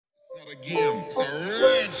Again, it's a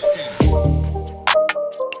rich thing.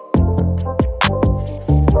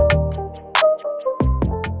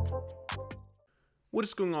 What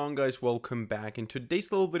is going on, guys? Welcome back. In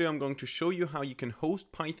today's little video I'm going to show you how you can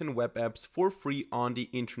host Python web apps for free on the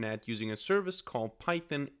internet using a service called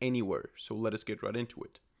Python Anywhere. So let us get right into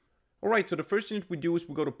it. Alright, so the first thing we do is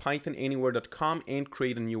we go to pythonanywhere.com and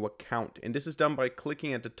create a new account. And this is done by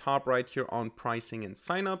clicking at the top right here on pricing and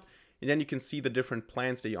sign up. And then you can see the different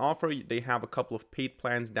plans they offer. They have a couple of paid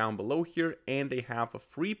plans down below here, and they have a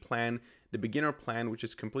free plan, the beginner plan, which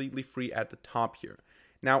is completely free at the top here.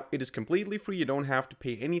 Now, it is completely free. You don't have to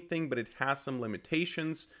pay anything, but it has some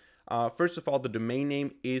limitations. First of all, the domain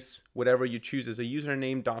name is whatever you choose as a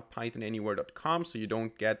username .pythonanywhere.com, so you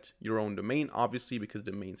don't get your own domain, obviously, because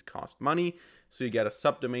domains cost money. So you get a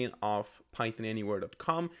subdomain of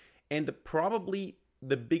pythonanywhere.com, and probably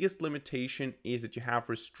the biggest limitation is that you have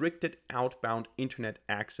restricted outbound internet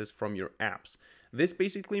access from your apps. This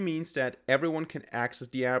basically means that everyone can access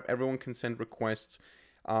the app, everyone can send requests,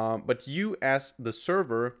 but you as the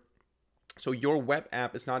server, so your web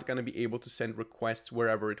app is not going to be able to send requests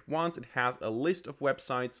wherever it wants. It has a list of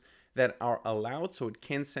websites that are allowed, so it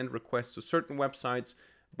can send requests to certain websites,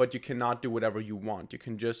 but you cannot do whatever you want. You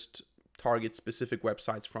can just target specific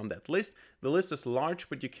websites from that list. The list is large,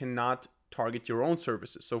 but you cannot target your own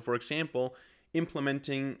services. So for example,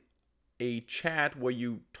 implementing a chat where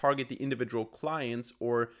you target the individual clients,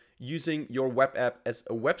 or using your web app as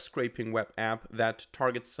a web scraping web app that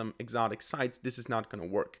targets some exotic sites, this is not going to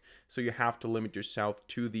work. So you have to limit yourself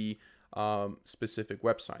to the specific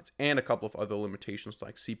websites, and a couple of other limitations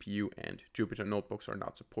like CPU and Jupyter notebooks are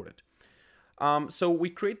not supported. So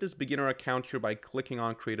we create this beginner account here by clicking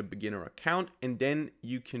on create a beginner account, and then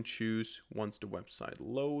you can choose once the website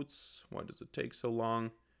loads. Why does it take so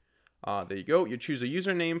long? There you go. You choose a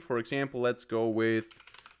username. For example, let's go with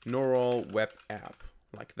Neural Web App,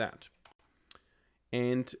 like that.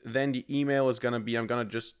 And then the email is going to be, I'm going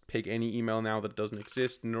to just pick any email now that doesn't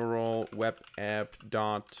exist,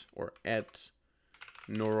 neuralwebapp or at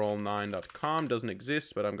neural9.com. Doesn't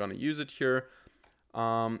exist, but I'm going to use it here.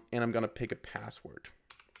 And I'm going to pick a password.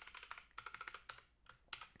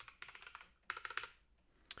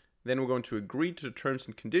 Then we're going to agree to the terms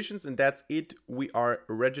and conditions, and that's it. We are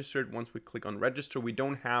registered. Once we click on register, we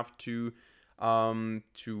don't have to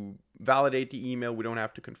validate the email. We don't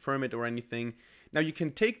have to confirm it or anything. Now you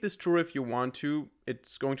can take this tour if you want to.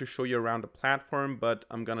 It's going to show you around the platform, but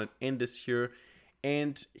I'm going to end this here.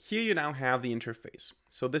 And here you now have the interface.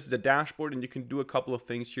 So this is a dashboard, and you can do a couple of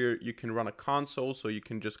things here. You can run a console, so you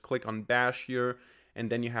can just click on bash here,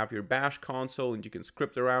 and then you have your bash console, and you can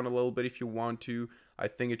script around a little bit if you want to. I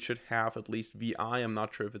think it should have at least VI. I'm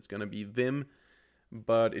not sure if it's going to be Vim,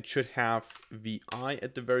 but it should have VI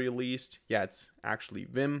at the very least. Yeah, it's actually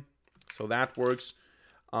Vim, so that works.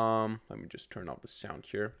 Let me just turn off the sound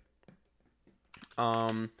here.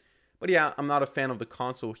 But yeah, I'm not a fan of the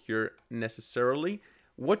console here necessarily.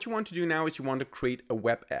 What you want to do now is you want to create a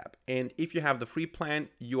web app. And if you have the free plan,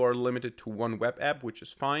 you are limited to one web app, which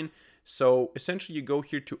is fine. So essentially you go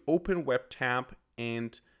here to open web tab,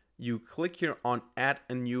 and you click here on add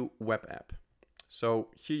a new web app. So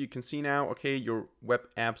here you can see now, okay, your web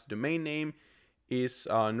app's domain name is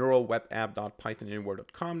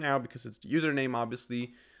neuralwebapp.pythonanywhere.com now, because it's the username,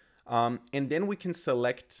 obviously. And then we can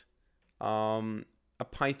select a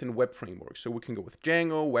Python web framework. So we can go with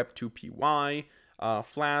Django, Web2py,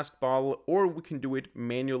 Flask, Bottle, or we can do it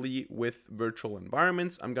manually with virtual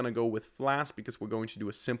environments. I'm going to go with Flask because we're going to do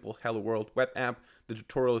a simple Hello World web app. The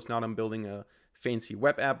tutorial is not on building a fancy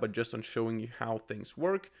web app, but just on showing you how things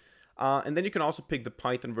work. And then you can also pick the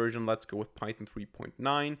Python version. Let's go with Python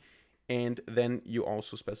 3.9. And then you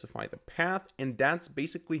also specify the path. And that's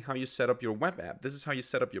basically how you set up your web app. This is how you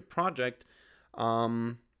set up your project.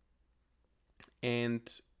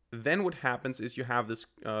 And then what happens is you have this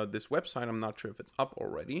this website. I'm not sure if it's up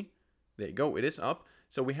already. There you go, it is up.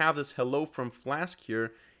 So we have this hello from Flask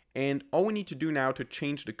here, and all we need to do now to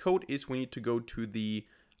change the code is we need to go to the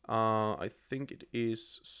I think it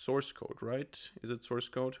is source code, right? Is it source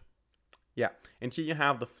code? Yeah, and here you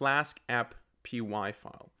have the Flask app py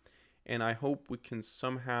file, and I hope we can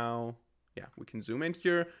somehow, yeah, we can zoom in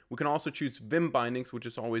here. We can also choose Vim bindings, which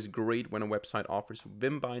is always great when a website offers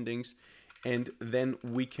Vim bindings. And then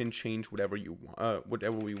we can change whatever you want,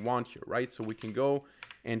 whatever we want here, right? So we can go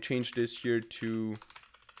and change this here to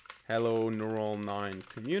Hello Neural 9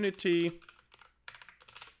 Community,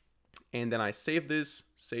 and then I save this.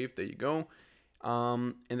 Save, there you go.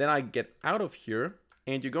 And then I get out of here,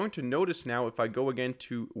 and you're going to notice now if I go again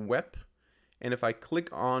to web And if I click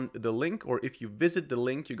on the link, or if you visit the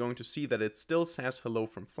link, you're going to see that it still says hello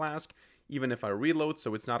from Flask, even if I reload.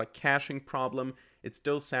 So it's not a caching problem. It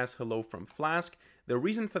still says hello from Flask. The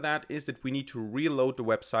reason for that is that we need to reload the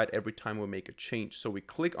website every time we make a change. So we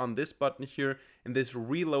click on this button here, and this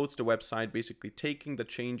reloads the website, basically taking the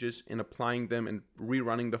changes and applying them and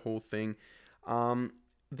rerunning the whole thing.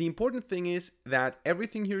 The important thing is that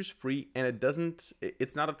everything here is free, and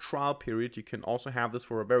it's not a trial period. You can also have this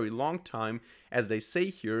for a very long time. As they say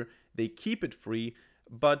here, they keep it free,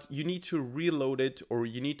 but you need to reload it, or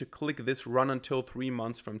you need to click this run until 3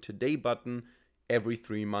 months from today button every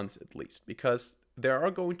 3 months at least, because they are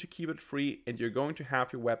going to keep it free, and you're going to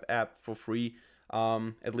have your web app for free,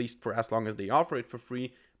 at least for as long as they offer it for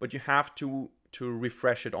free, but you have to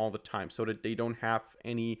refresh it all the time so that they don't have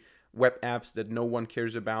any web apps that no one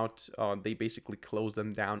cares about. They basically close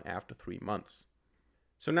them down after 3 months.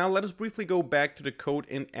 So now let us briefly go back to the code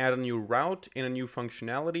and add a new route and a new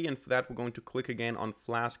functionality. And for that, we're going to click again on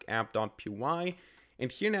flaskapp.py.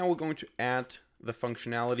 And here now we're going to add the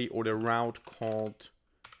functionality or the route called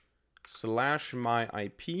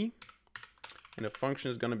 /myIP. And the function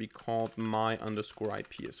is going to be called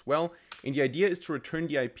my_IP as well. And the idea is to return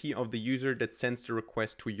the IP of the user that sends the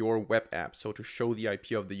request to your web app. So to show the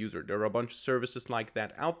IP of the user. There are a bunch of services like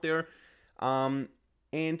that out there. And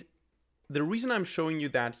the reason I'm showing you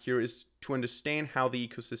that here is to understand how the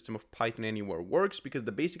ecosystem of Python Anywhere works, because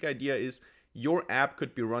the basic idea is your app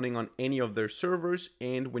could be running on any of their servers.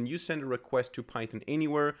 And when you send a request to Python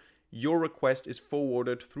Anywhere, your request is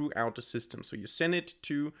forwarded throughout the system. So you send it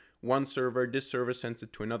to one server, this server sends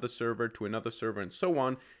it to another server, and so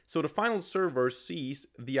on. So the final server sees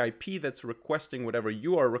the IP that's requesting whatever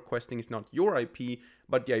you are requesting is not your IP,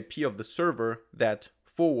 but the IP of the server that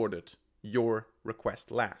forwarded your request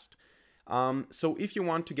last. So if you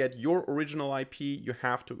want to get your original IP, you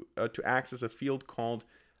have to access a field called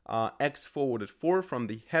x_forwarded_for from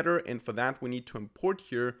the header, and for that we need to import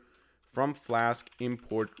here from Flask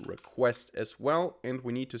import request as well, and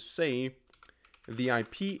we need to say the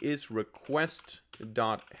IP is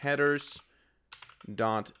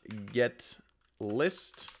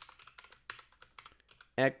request.headers.getList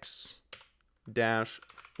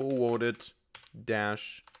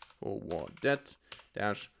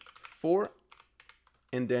x-forwarded-for,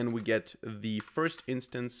 and then we get the first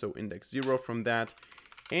instance, so index 0 from that,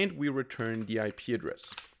 and we return the IP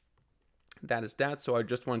address. That is that. So I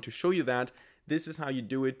just wanted to show you that this is how you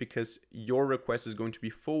do it, because your request is going to be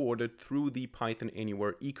forwarded through the Python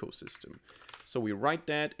Anywhere ecosystem. So we write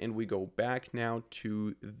that, and we go back now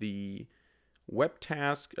to the web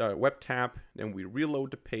tab, then we reload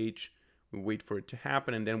the page, we wait for it to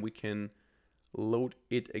happen, and then we can load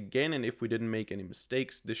it again. And if we didn't make any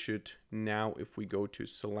mistakes, this should now, if we go to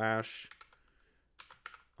 /myIP,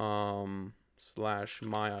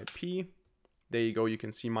 there you go, you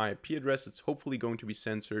can see my IP address. It's hopefully going to be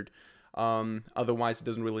censored. Otherwise, it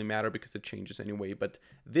doesn't really matter because it changes anyway. But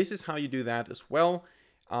this is how you do that as well.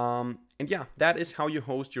 And yeah, that is how you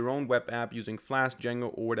host your own web app using Flask,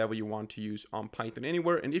 Django, or whatever you want to use on Python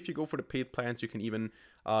Anywhere. And if you go for the paid plans, you can even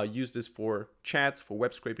use this for chats, for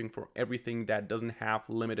web scraping, for everything that doesn't have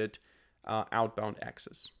limited outbound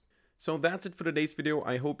access. So that's it for today's video.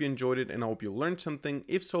 I hope you enjoyed it, and I hope you learned something.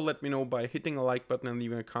 If so, let me know by hitting a like button and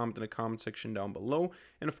leaving a comment in the comment section down below.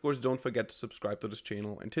 And of course, don't forget to subscribe to this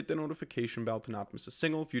channel and hit the notification bell to not miss a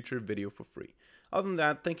single future video for free. Other than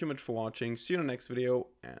that, thank you much for watching. See you in the next video,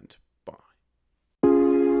 and